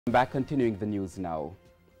Back continuing the news now.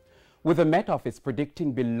 With the Met Office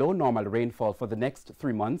predicting below normal rainfall for the next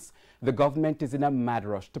 3 months, the government is in a mad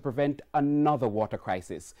rush to prevent another water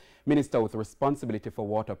crisis. Minister with responsibility for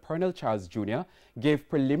water, Pernell Charles Jr., gave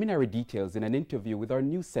preliminary details in an interview with our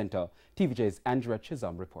news center. TVJ's Andrea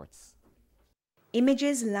Chisholm reports.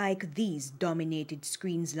 Images like these dominated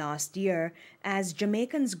screens last year as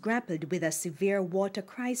Jamaicans grappled with a severe water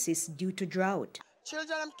crisis due to drought.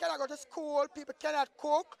 Children cannot go to school, people cannot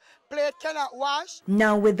cook, plate cannot wash.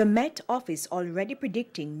 Now, with the Met Office already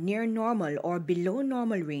predicting near normal or below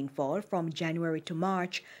normal rainfall from January to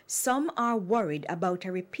March, some are worried about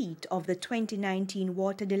a repeat of the 2019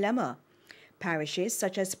 water dilemma. Parishes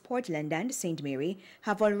such as Portland and St. Mary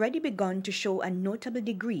have already begun to show a notable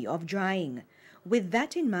degree of drying. With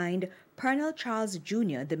that in mind, Pernell Charles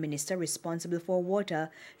Jr., the minister responsible for water,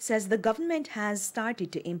 says the government has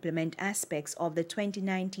started to implement aspects of the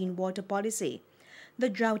 2019 water policy. The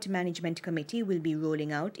Drought Management Committee will be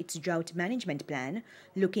rolling out its drought management plan,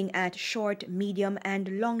 looking at short, medium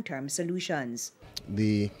and long-term solutions.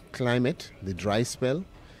 The climate, the dry spell,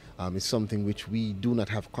 is something which we do not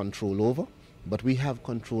have control over, but we have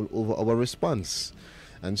control over our response.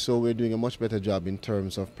 And so we're doing a much better job in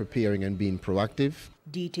terms of preparing and being proactive.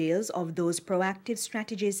 Details of those proactive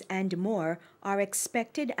strategies and more are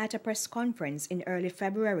expected at a press conference in early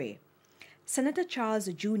February. Senator Charles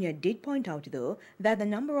Jr. did point out, though, that the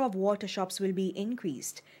number of water shops will be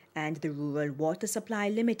increased and the Rural Water Supply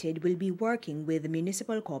Limited will be working with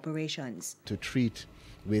municipal corporations to treat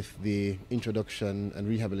with the introduction and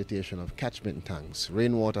rehabilitation of catchment tanks,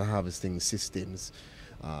 rainwater harvesting systems,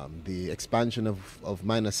 the expansion of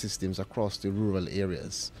minor systems across the rural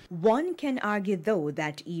areas. One can argue, though,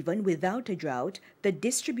 that even without a drought, the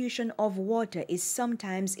distribution of water is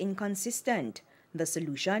sometimes inconsistent. The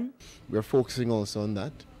solution? We're focusing also on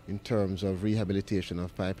that in terms of rehabilitation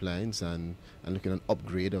of pipelines and looking at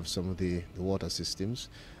upgrade of some of the water systems.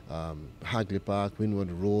 Hagley Park,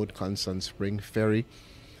 Windward Road, Constant Spring, Ferry.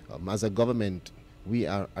 As a government, we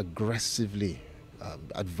are aggressively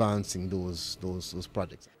advancing those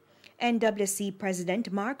projects. NWC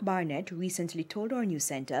President Mark Barnett recently told our news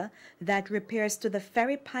center that repairs to the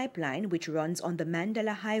ferry pipeline, which runs on the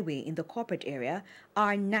Mandela Highway in the corporate area,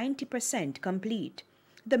 are 90% complete.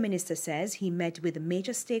 The minister says he met with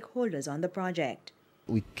major stakeholders on the project.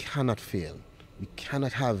 We cannot fail. We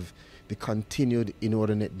cannot have the continued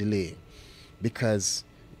inordinate delay, because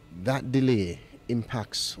that delay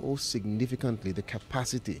impacts so significantly the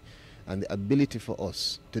capacity and the ability for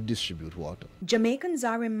us to distribute water. Jamaicans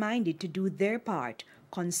are reminded to do their part,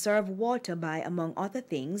 conserve water by, among other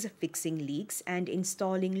things, fixing leaks and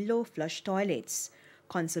installing low-flush toilets.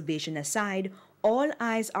 Conservation aside, all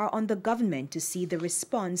eyes are on the government to see the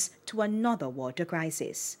response to another water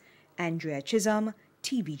crisis. Andrea Chisholm,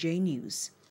 TVJ News.